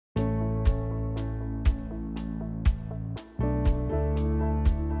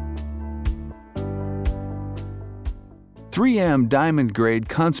3M Diamond Grade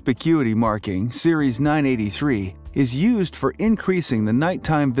Conspicuity marking Series 983 is used for increasing the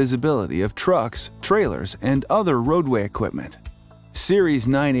nighttime visibility of trucks, trailers, and other roadway equipment. Series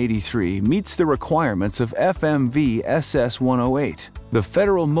 983 meets the requirements of FMV SS 108, the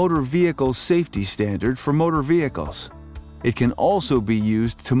Federal Motor Vehicle Safety Standard for motor vehicles. It can also be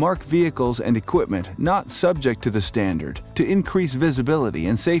used to mark vehicles and equipment not subject to the standard to increase visibility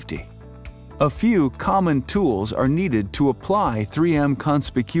and safety. A few common tools are needed to apply 3M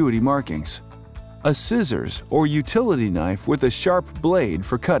Conspicuity markings. A scissors or utility knife with a sharp blade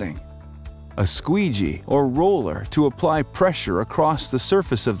for cutting. A squeegee or roller to apply pressure across the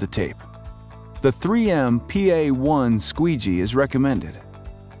surface of the tape. The 3M PA1 squeegee is recommended.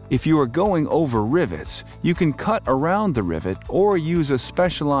 If you are going over rivets, you can cut around the rivet or use a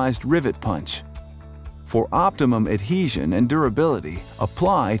specialized rivet punch. For optimum adhesion and durability,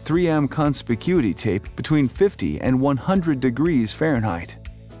 apply 3M Conspicuity tape between 50 and 100 degrees Fahrenheit.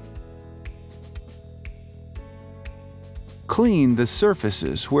 Clean the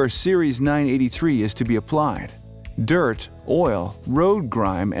surfaces where Series 983 is to be applied. Dirt, oil, road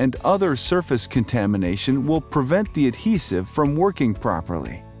grime, and other surface contamination will prevent the adhesive from working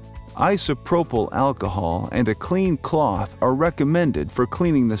properly. Isopropyl alcohol and a clean cloth are recommended for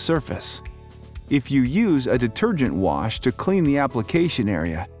cleaning the surface. If you use a detergent wash to clean the application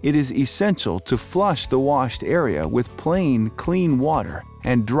area, it is essential to flush the washed area with plain, clean water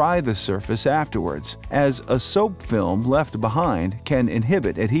and dry the surface afterwards, as a soap film left behind can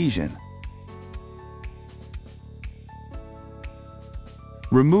inhibit adhesion.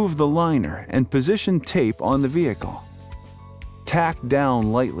 Remove the liner and position tape on the vehicle. Tack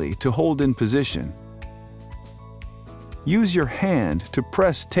down lightly to hold in position. Use your hand to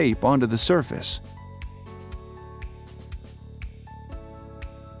press tape onto the surface.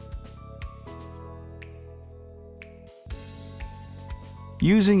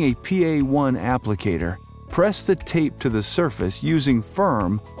 Using a PA1 applicator, press the tape to the surface using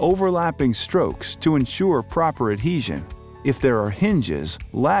firm, overlapping strokes to ensure proper adhesion. If there are hinges,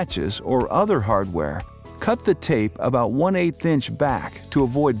 latches, or other hardware, cut the tape about 1/8 inch back to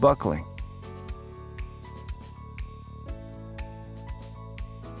avoid buckling.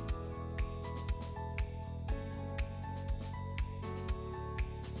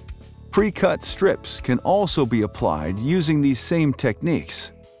 Pre-cut strips can also be applied using these same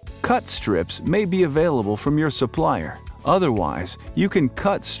techniques. Cut strips may be available from your supplier. Otherwise, you can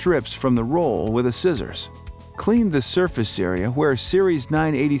cut strips from the roll with a scissors. Clean the surface area where Series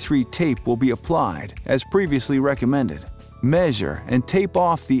 983 tape will be applied, as previously recommended. Measure and tape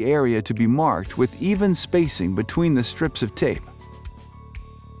off the area to be marked with even spacing between the strips of tape.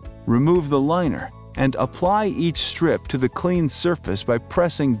 Remove the liner and apply each strip to the clean surface by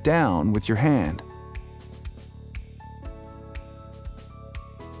pressing down with your hand.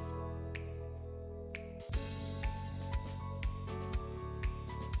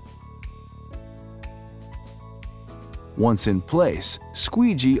 Once in place,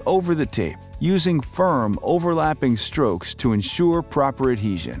 squeegee over the tape, using firm, overlapping strokes to ensure proper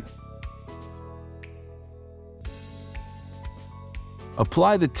adhesion.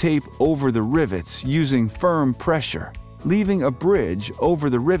 Apply the tape over the rivets using firm pressure, leaving a bridge over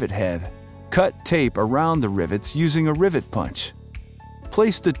the rivet head. Cut tape around the rivets using a rivet punch.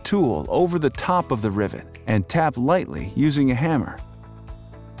 Place the tool over the top of the rivet and tap lightly using a hammer.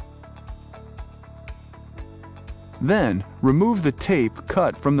 Then, remove the tape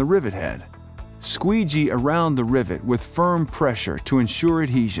cut from the rivet head. Squeegee around the rivet with firm pressure to ensure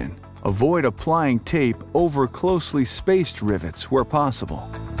adhesion. Avoid applying tape over closely spaced rivets where possible.